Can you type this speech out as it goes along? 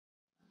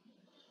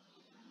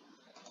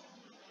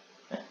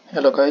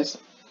Hello guys,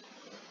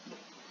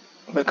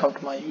 welcome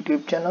to my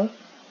YouTube channel.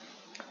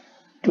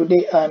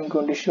 Today I am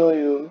going to show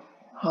you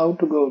how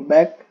to go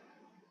back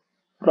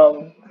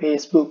from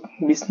Facebook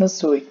Business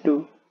Suite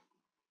to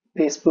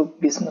Facebook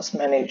Business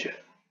Manager.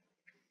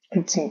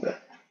 It's simple.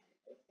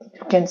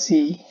 You can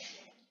see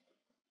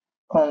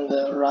on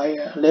the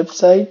left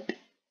side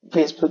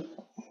Facebook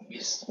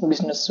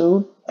Business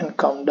Suite and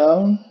come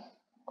down.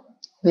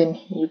 Then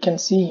you can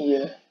see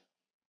here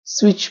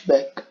switch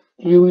back.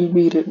 You will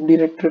be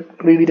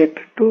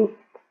redirected to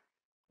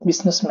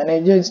Business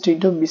Manager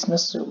instead of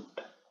Business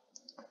Suite.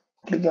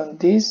 Click on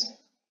this,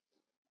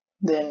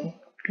 then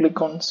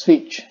click on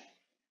switch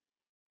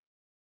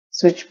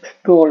back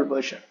to old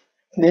version.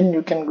 Then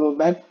you can go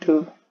back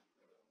to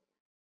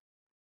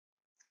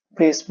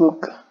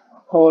Facebook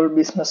or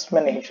Business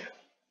Manager.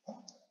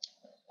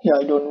 Yeah,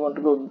 I don't want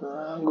to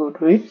go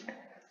to it.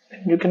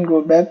 You can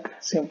go back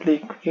simply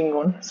clicking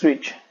on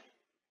switch.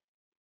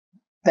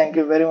 Thank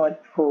you very much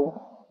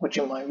for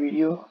watching my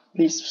video.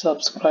 Please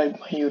subscribe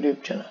my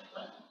YouTube channel.